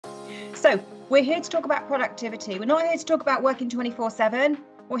So we're here to talk about productivity. We're not here to talk about working 24/7.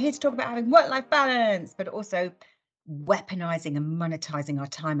 We're here to talk about having work-life balance, but also weaponizing and monetizing our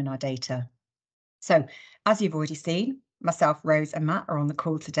time and our data. So as you've already seen, myself, Rose and Matt are on the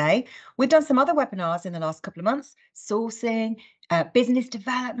call today. We've done some other webinars in the last couple of months, sourcing, business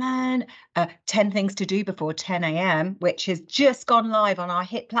development, 10 things to do before 10 a.m., which has just gone live on our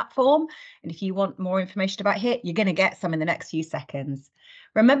HIT platform. And if you want more information about HIT, you're going to get some in the next few seconds.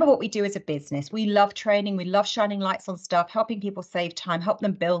 Remember what we do as a business. We love training. We love shining lights on stuff, helping people save time, help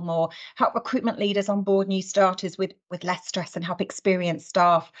them bill more, help recruitment leaders onboard new starters with less stress, and help experienced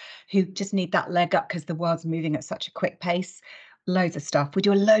staff who just need that leg up because the world's moving at such a quick pace. Loads of stuff. We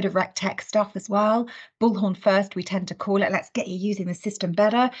do a load of rec tech stuff as well. Bullhorn first, we tend to call it. Let's get you using the system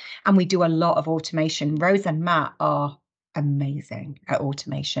better. And we do a lot of automation. Rose and Matt are amazing at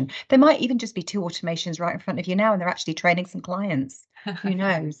automation. There might even just be 2 automations right in front of you now, and they're actually training some clients. Who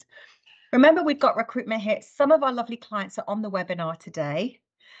knows? Remember, we've got Recruitment HIT. Some of our lovely clients are on the webinar today.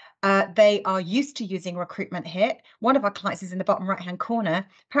 They are used to using Recruitment HIT. One of our clients is in the bottom right-hand corner.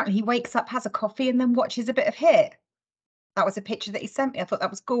 Apparently he wakes up, has a coffee, and then watches a bit of HIT. That was a picture that he sent me. I thought that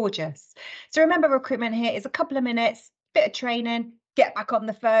was gorgeous. So remember, Recruitment HIT is a couple of minutes, bit of training, get back on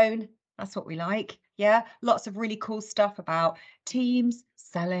the phone. That's what we like. Yeah, lots of really cool stuff about teams,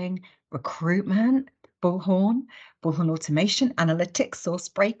 selling, recruitment, Bullhorn automation, analytics,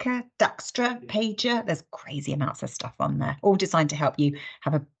 Sourcebreaker, Daxtra, Pager. There's crazy amounts of stuff on there, all designed to help you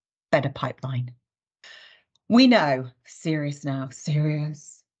have a better pipeline. We know, serious now,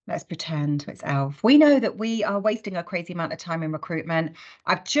 serious. Let's pretend it's Elf. We know that we are wasting a crazy amount of time in recruitment.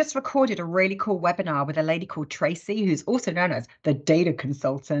 I've just recorded a really cool webinar with a lady called Tracy, who's also known as the data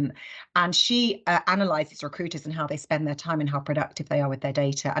consultant. And she analyzes recruiters and how they spend their time and how productive they are with their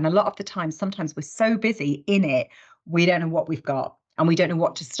data. And a lot of the time, sometimes we're so busy in it, we don't know what we've got. And we don't know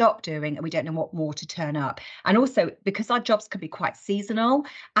what to stop doing, and we don't know what more to turn up. And also, because our jobs can be quite seasonal,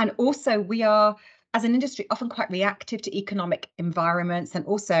 and also we are, as an industry, often quite reactive to economic environments, and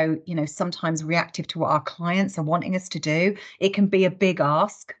also, you know, sometimes reactive to what our clients are wanting us to do. It can be a big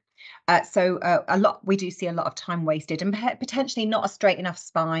ask. We do see a lot of time wasted, and potentially not a straight enough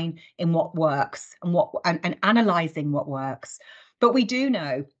spine in what works and analysing what works. But we do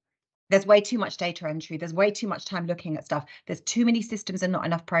know there's way too much data entry. There's way too much time looking at stuff. There's too many systems and not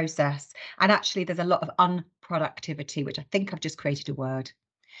enough process. And actually, there's a lot of unproductivity, which I think I've just created a word.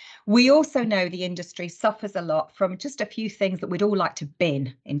 We also know the industry suffers a lot from just a few things that we'd all like to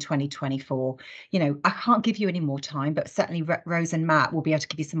bin in 2024. You know, I can't give you any more time, but certainly Rose and Matt will be able to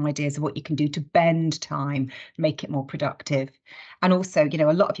give you some ideas of what you can do to bend time, make it more productive. And also, you know,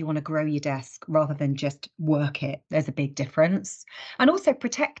 a lot of you want to grow your desk rather than just work it. There's a big difference. And also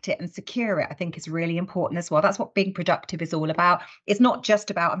protect it and secure it, I think, is really important as well. That's what being productive is all about. It's not just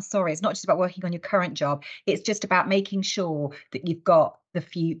about, it's not just about working on your current job. It's just about making sure that you've got the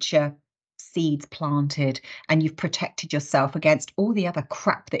future seeds planted and you've protected yourself against all the other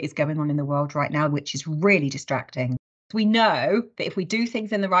crap that is going on in the world right now, which is really distracting. We know that if we do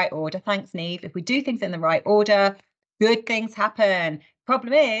things in the right order, thanks, Neve, if we do things in the right order, good things happen.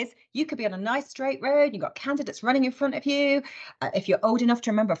 Problem is, you could be on a nice straight road, you've got candidates running in front of you. If you're old enough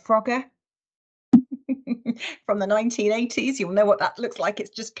to remember Frogger from the 1980s, you'll know what that looks like. It's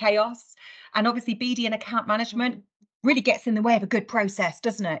just chaos. And obviously BD and account management really gets in the way of a good process,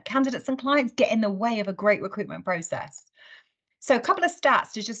 doesn't it? Candidates and clients get in the way of a great recruitment process. So a couple of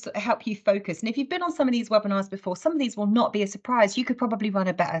stats to just help you focus. And if you've been on some of these webinars before, some of these will not be a surprise. You could probably run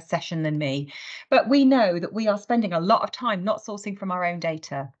a better session than me. But we know that we are spending a lot of time not sourcing from our own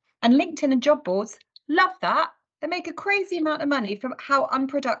data. And LinkedIn and job boards love that. They make a crazy amount of money from how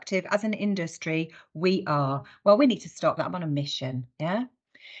unproductive as an industry we are. Well, we need to stop that. I'm on a mission, yeah?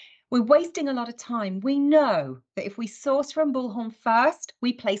 We're wasting a lot of time. We know that if we source from Bullhorn first,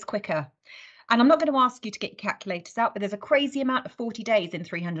 we place quicker. And I'm not going to ask you to get your calculators out, but there's a crazy amount of 40 days in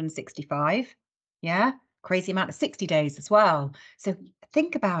 365. Yeah, crazy amount of 60 days as well. So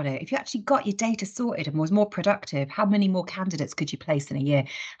think about it. If you actually got your data sorted and was more productive, how many more candidates could you place in a year?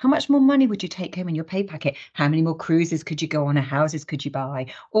 How much more money would you take home in your pay packet? How many more cruises could you go on, or houses could you buy?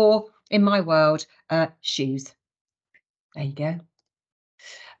 Or in my world, shoes. There you go.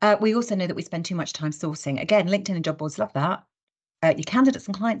 We also know that we spend too much time sourcing. Again, LinkedIn and job boards love that. Your candidates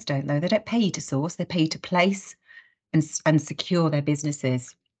and clients don't, though. They don't pay you to source. They pay you to place and secure their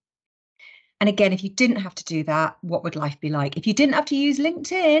businesses. And again, if you didn't have to do that, what would life be like? If you didn't have to use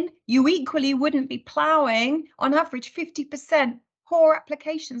LinkedIn, you equally wouldn't be ploughing, on average, 50% poor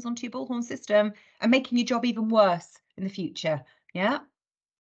applications onto your Bullhorn system and making your job even worse in the future. Yeah.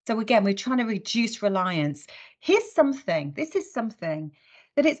 So again, we're trying to reduce reliance. This is something.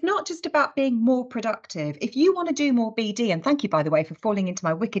 that it's not just about being more productive. If you want to do more BD, and thank you, by the way, for falling into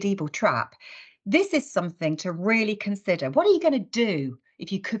my wicked evil trap, this is something to really consider. What are you going to do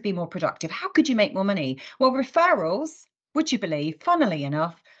if you could be more productive? How could you make more money? Well, referrals, would you believe, funnily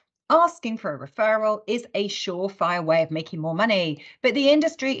enough, asking for a referral is a surefire way of making more money, but the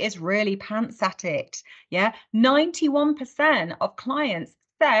industry is really pants at it. Yeah, 91% of clients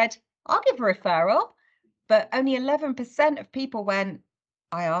said, I'll give a referral, but only 11% of people went,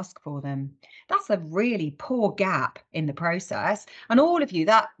 I ask for them. That's a really poor gap in the process. And all of you,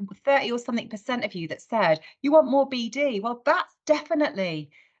 that 30 or something percent of you that said you want more BD, well, that's definitely,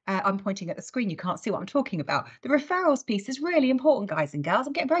 I'm pointing at the screen, you can't see what I'm talking about. The referrals piece is really important, guys and girls.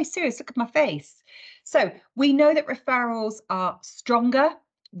 I'm getting very serious, look at my face. So we know that referrals are stronger.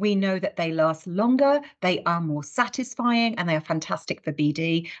 We know that they last longer, they are more satisfying, and they are fantastic for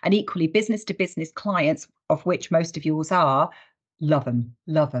BD. And equally, business to business clients, of which most of yours are, love them,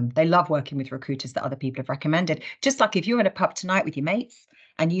 love them. They love working with recruiters that other people have recommended. Just like if you're in a pub tonight with your mates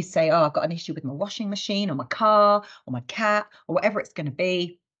and you say, oh, I've got an issue with my washing machine or my car or my cat or whatever it's going to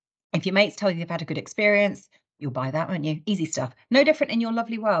be. If your mates tell you they've had a good experience, you'll buy that, won't you? Easy stuff. No different in your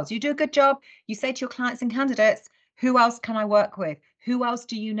lovely worlds. You do a good job. You say to your clients and candidates, who else can I work with? Who else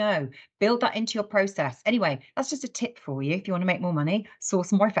do you know? Build that into your process. Anyway, that's just a tip for you if you want to make more money,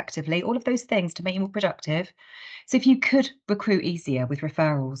 source more effectively, all of those things to make you more productive. So if you could recruit easier with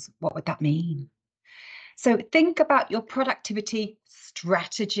referrals, what would that mean? So think about your productivity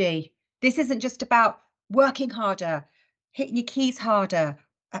strategy. This isn't just about working harder, hitting your keys harder,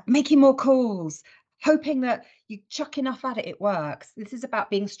 making more calls, hoping that you chuck enough at it, it works. This is about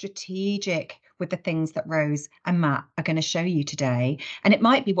being strategic with the things that Rose and Matt are going to show you today. And it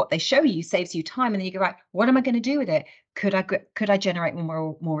might be what they show you saves you time. And then you go, right, what am I going to do with it? Could I generate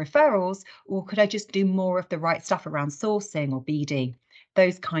more referrals, or could I just do more of the right stuff around sourcing or BD?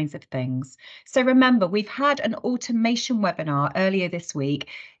 Those kinds of things. So remember, we've had an automation webinar earlier this week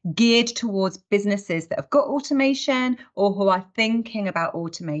geared towards businesses that have got automation or who are thinking about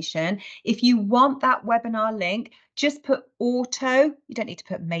automation. If you want that webinar link, just put auto, you don't need to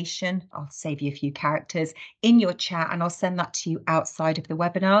put mation, I'll save you a few characters, in your chat and I'll send that to you outside of the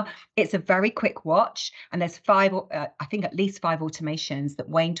webinar. It's a very quick watch and there's I think at least 5 automations that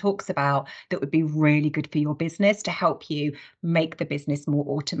Wayne talks about that would be really good for your business to help you make the business more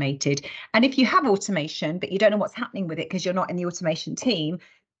automated. And if you have automation but you don't know what's happening with it because you're not in the automation team,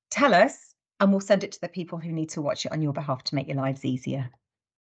 tell us and we'll send it to the people who need to watch it on your behalf to make your lives easier.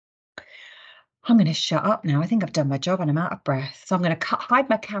 I'm going to shut up now. I think I've done my job and I'm out of breath. So I'm going to hide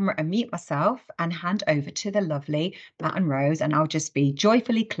my camera and mute myself and hand over to the lovely Matt and Rose, and I'll just be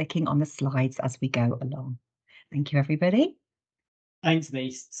joyfully clicking on the slides as we go along. Thank you, everybody. Thanks,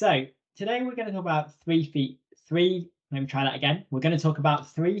 Lise. So today we're going to talk about let me try that again. We're going to talk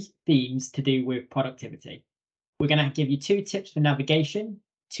about 3 themes to do with productivity. We're going to give you 2 tips for navigation,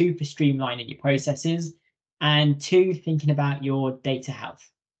 2 for streamlining your processes, and 2 thinking about your data health.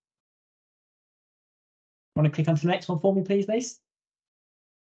 Want to click onto the next one for me, please, Lise?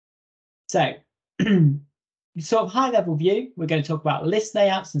 So, sort of high-level view, we're going to talk about list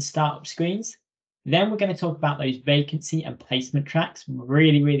layouts and startup screens. Then we're going to talk about those vacancy and placement tracks.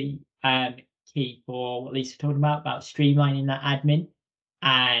 Really, really key for what Lisa talked about streamlining that admin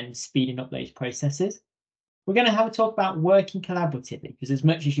and speeding up those processes. We're going to have a talk about working collaboratively, because as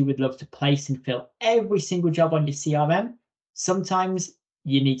much as you would love to place and fill every single job on your CRM, sometimes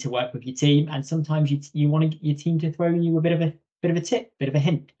you need to work with your team, and sometimes you want your team to throw you a bit of a tip, bit of a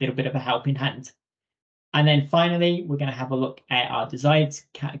hint, a little bit of a helping hand. And then finally, we're going to have a look at our desired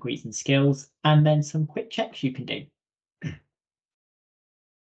categories and skills, and then some quick checks you can do.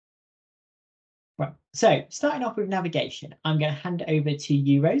 Right, so starting off with navigation, I'm going to hand over to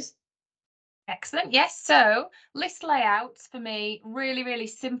you, Rose. Excellent. Yes. So list layouts for me, really, really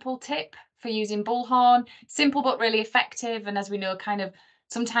simple tip for using Bullhorn. Simple but really effective. And as we know, kind of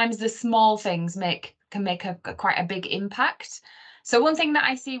sometimes the small things can make quite a big impact. So one thing that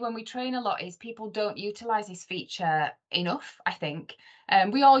I see when we train a lot is people don't utilize this feature enough, I think.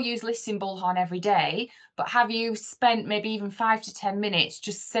 We all use lists in Bullhorn every day, but have you spent maybe even 5 to 10 minutes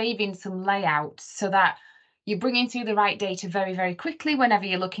just saving some layouts so that you're bringing through the right data very, very quickly whenever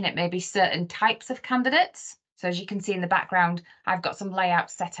you're looking at maybe certain types of candidates? So as you can see in the background, I've got some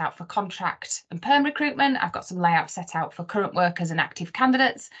layouts set out for contract and perm recruitment. I've got some layouts set out for current workers and active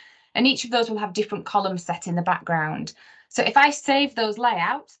candidates. And each of those will have different columns set in the background. So if I save those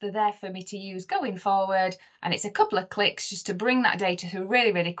layouts, they're there for me to use going forward. And it's a couple of clicks just to bring that data through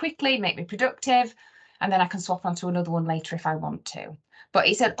really, really quickly, make me productive. And then I can swap onto another one later if I want to. But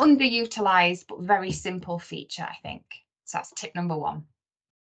it's an underutilized but very simple feature, I think. So that's tip number 1.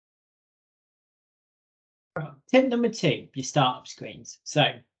 Tip number 2, your startup screens. So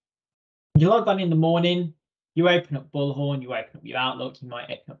you log on in the morning, you open up Bullhorn, you open up your Outlook, you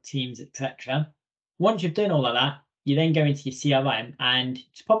might open up Teams, etc. Once you've done all of that, you then go into your CRM and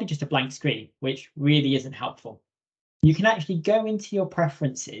it's probably just a blank screen, which really isn't helpful. You can actually go into your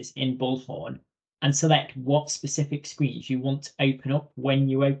preferences in Bullhorn and select what specific screens you want to open up when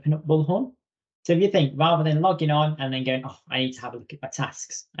you open up Bullhorn. So if you think, rather than logging on and then going, oh, I need to have a look at my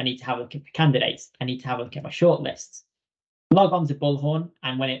tasks, I need to have a look at my candidates, I need to have a look at my shortlists, log on to Bullhorn,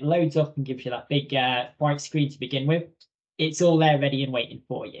 and when it loads up and gives you that big bright screen to begin with, it's all there ready and waiting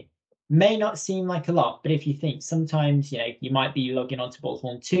for you. May not seem like a lot, but if you think sometimes, you might be logging onto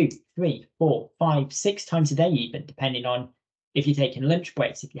Bullhorn 2, 3, 4, 5, 6 times a day, even depending on if you're taking lunch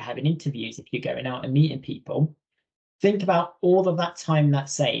breaks, if you're having interviews, if you're going out and meeting people. Think about all of that time that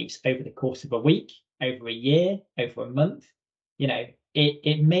saves over the course of a week, over a year, over a month.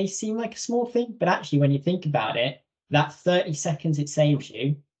 It may seem like a small thing, but actually when you think about it, that 30 seconds it saves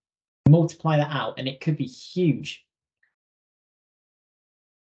you, multiply that out, and it could be huge.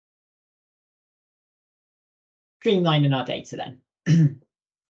 Streamlining our data then.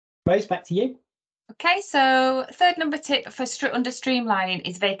 Rose, back to you. Okay, so third number tip for under streamlining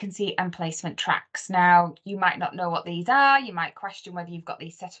is vacancy and placement tracks. Now, you might not know what these are. You might question whether you've got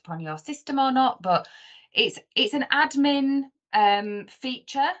these set up on your system or not, but it's an admin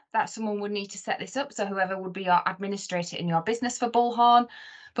feature that someone would need to set this up. So whoever would be your administrator in your business for Bullhorn.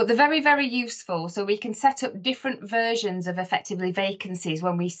 But they're very, very useful. So we can set up different versions of effectively vacancies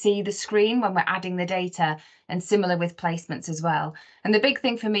when we see the screen, when we're adding the data, and similar with placements as well. And the big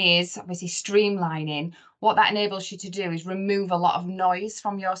thing for me is obviously streamlining. What that enables you to do is remove a lot of noise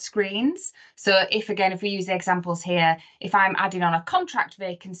from your screens. So if we use the examples here, if I'm adding on a contract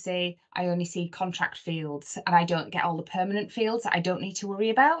vacancy, I only see contract fields and I don't get all the permanent fields that I don't need to worry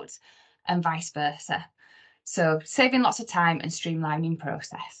about, and vice versa. So saving lots of time and streamlining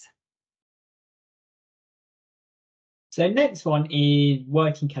process. So next one is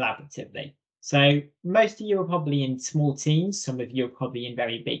working collaboratively. So most of you are probably in small teams, some of you are probably in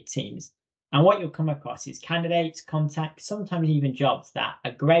very big teams. And what you'll come across is candidates, contacts, sometimes even jobs that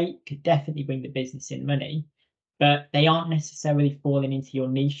are great, could definitely bring the business in money, but they aren't necessarily falling into your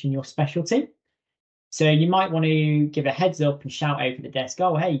niche and your specialty. So you might want to give a heads up and shout over the desk,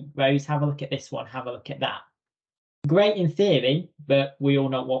 oh, hey, Rose, have a look at this one, have a look at that. Great in theory, but we all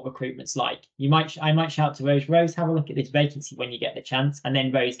know what recruitment's like. I might shout to Rose, Rose, have a look at this vacancy when you get the chance, and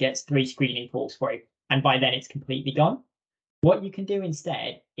then Rose gets 3 screening calls for it, and by then it's completely gone. What you can do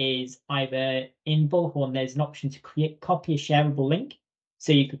instead is either in Bullhorn, there's an option to copy a shareable link,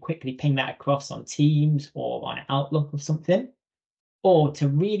 so you could quickly ping that across on Teams or on Outlook or something, or to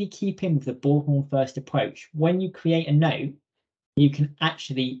really keep in with the Bullhorn first approach, when you create a note, you can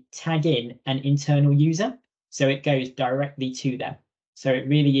actually tag in an internal user. So it goes directly to them. So it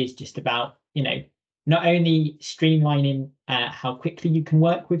really is just about, not only streamlining how quickly you can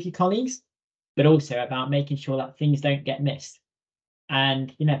work with your colleagues, but also about making sure that things don't get missed.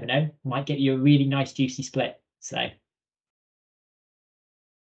 And you never know, might get you a really nice juicy split. So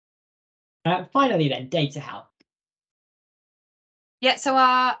finally then, data health. Yeah, so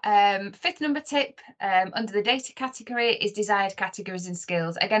our 5th number tip under the data category is desired categories and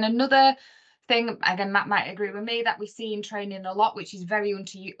skills. Again, another thing, Matt might agree with me, that we see in training a lot, which is very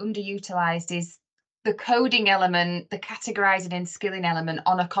underutilized, is the coding element, the categorizing and skilling element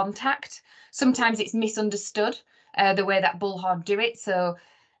on a contact. Sometimes it's misunderstood the way that Bullhorn do it. So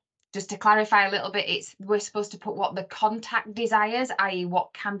just to clarify a little bit, we're supposed to put what the contact desires, i.e.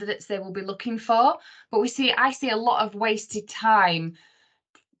 what candidates they will be looking for. But I see a lot of wasted time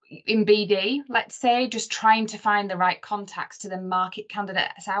in BD, let's say, just trying to find the right contacts to then market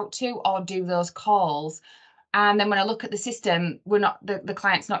candidates out to or do those calls. And then when I look at the system, the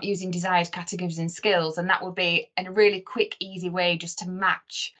client's not using desired categories and skills. And that would be a really quick, easy way just to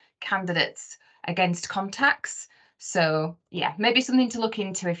match candidates against contacts. So yeah, maybe something to look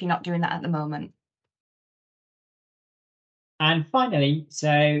into if you're not doing that at the moment. And finally,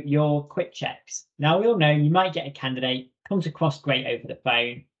 so your quick checks. Now we all know you might get a candidate, comes across great over the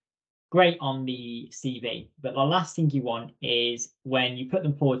phone, great on the CV, but the last thing you want is when you put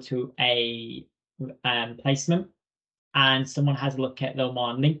them forward to a placement and someone has a look at them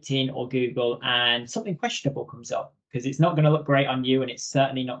on LinkedIn or Google and something questionable comes up, because it's not going to look great on you and it's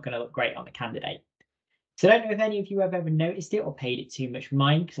certainly not going to look great on the candidate. So I don't know if any of you have ever noticed it or paid it too much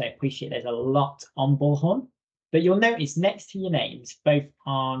mind, because I appreciate there's a lot on Bullhorn, but you'll notice next to your names, both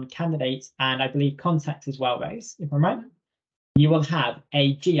on candidates and I believe contacts as well, Rose, if I'm right, you will have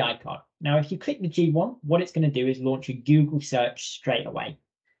a G icon. Now, if you click the G one, what it's going to do is launch a Google search straight away.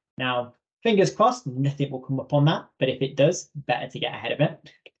 Now, Fingers crossed, nothing will come up on that, but if it does, better to get ahead of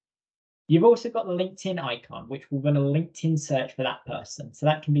it. You've also got the LinkedIn icon, which will run a LinkedIn search for that person. So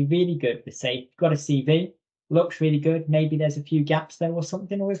that can be really good for, say, you've got a CV, looks really good, maybe there's a few gaps there or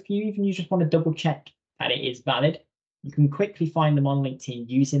something, or if you just want to double check that it is valid, you can quickly find them on LinkedIn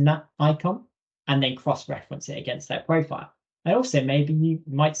using that icon and then cross-reference it against their profile. And also maybe you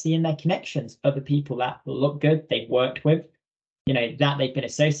might see in their connections other people that look good, they've worked with, that they've been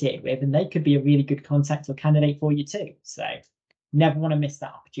associated with, and they could be a really good contact or candidate for you too. So never want to miss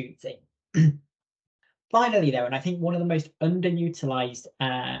that opportunity. Finally, though, and I think one of the most underutilized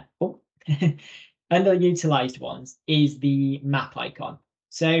underutilized ones is the map icon.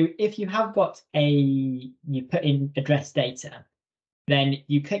 So if you have got you put in address data, then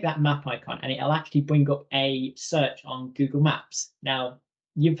you click that map icon and it'll actually bring up a search on Google Maps. Now,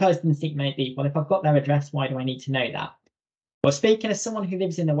 your first instinct may be, well, if I've got their address, why do I need to know that? Well, speaking as someone who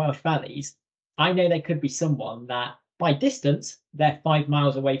lives in the Welsh Valleys, I know there could be someone that by distance, they're 5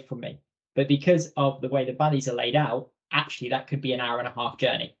 miles away from me. But because of the way the valleys are laid out, actually that could be an hour and a half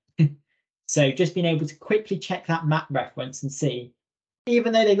journey. So just being able to quickly check that map reference and see,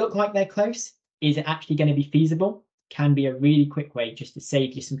 even though they look like they're close, is it actually going to be feasible? Can be a really quick way just to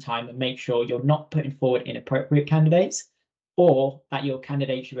save you some time and make sure you're not putting forward inappropriate candidates, or that your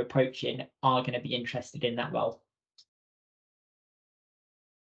candidates you're approaching are going to be interested in that role.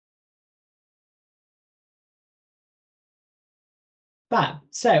 Fab.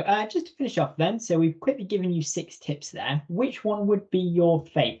 So just to finish off then, so we've quickly given you 6 tips there. Which one would be your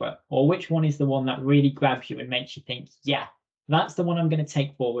favorite, or which one is the one that really grabs you and makes you think, yeah, that's the one I'm going to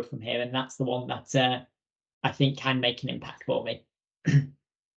take forward from here, and that's the one that I think can make an impact for me?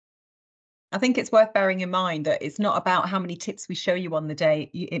 I think it's worth bearing in mind that it's not about how many tips we show you on the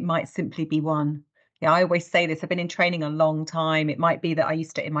day. It might simply be one. Yeah, I always say this. I've been in training a long time. It might be that I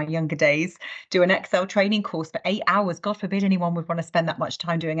used to, in my younger days, do an Excel training course for 8 hours. God forbid anyone would want to spend that much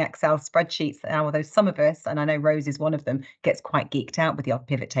time doing Excel spreadsheets. Now, although some of us, and I know Rose is one of them, gets quite geeked out with the odd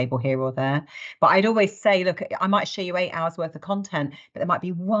pivot table here or there. But I'd always say, look, I might show you 8 hours worth of content, but there might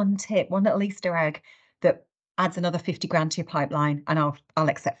be one tip, one little Easter egg that adds another 50 grand to your pipeline, and I'll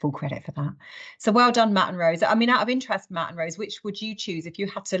accept full credit for that. So well done, Matt and Rose. I mean, out of interest, Matt and Rose, which would you choose if you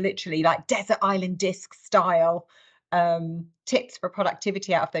had to literally, like, desert island disc style tips for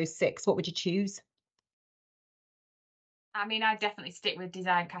productivity out of those 6? What would you choose? I mean, I definitely stick with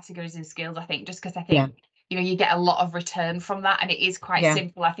design categories and skills, I think, just because I think you get a lot of return from that, and it is quite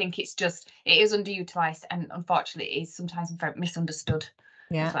simple. I think it is underutilized, and unfortunately it is sometimes misunderstood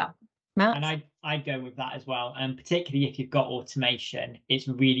as well. Matt? And I'd go with that as well. And particularly if you've got automation, it's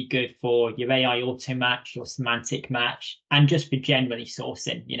really good for your AI auto match, your semantic match, and just for generally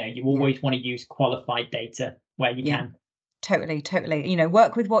sourcing. You always want to use qualified data where you can. Totally.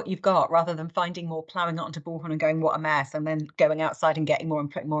 Work with what you've got rather than finding more, plowing it onto Bullhorn and going, what a mess, and then going outside and getting more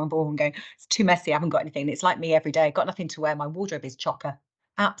and putting more on Bullhorn and going, it's too messy, I haven't got anything. It's like me every day, got nothing to wear, my wardrobe is chocker.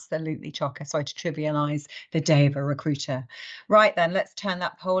 Absolutely chocker. Sorry to trivialize the day of a recruiter. Right then, let's turn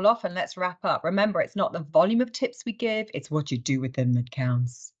that poll off and let's wrap up. Remember, it's not the volume of tips we give, it's what you do with them that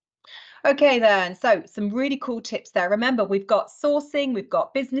counts. Okay then, so some really cool tips there. Remember, we've got sourcing, we've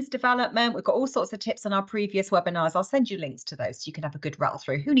got business development, we've got all sorts of tips on our previous webinars. I'll send you links to those so you can have a good rattle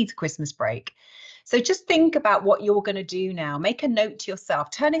through. Who needs a Christmas break? So just think about what you're going to do now. Make a note to yourself.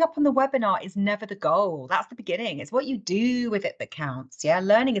 Turning up on the webinar is never the goal. That's the beginning. It's what you do with it that counts. Yeah,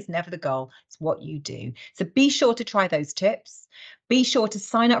 learning is never the goal. It's what you do. So be sure to try those tips. Be sure to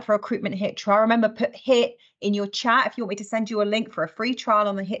sign up for Recruitment HIT trial. Remember, put HIT in your chat if you want me to send you a link for a free trial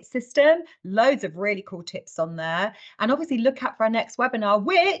on the HIT system. Loads of really cool tips on there. And obviously look out for our next webinar,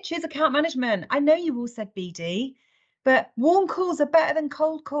 which is account management. I know you all said BD, but warm calls are better than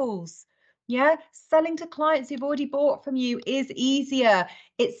cold calls. Yeah, selling to clients who've already bought from you is easier.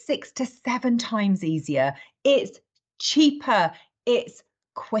 It's 6 to 7 times easier. It's cheaper. It's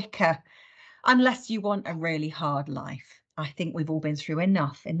quicker. Unless you want a really hard life. I think we've all been through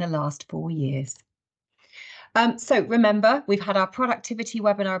enough in the last 4 years. So remember, we've had our productivity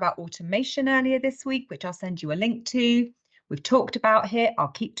webinar about automation earlier this week, which I'll send you a link to. We've talked about HIT. I'll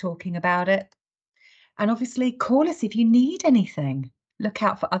keep talking about it. And obviously, call us if you need anything. Look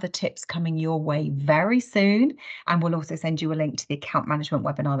out for other tips coming your way very soon. And we'll also send you a link to the account management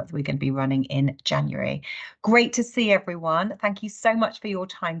webinar that we're going to be running in January. Great to see everyone. Thank you so much for your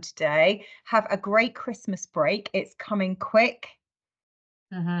time today. Have a great Christmas break. It's coming quick.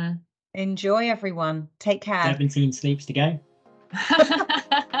 Enjoy, everyone. Take care. 17 sleeps to go.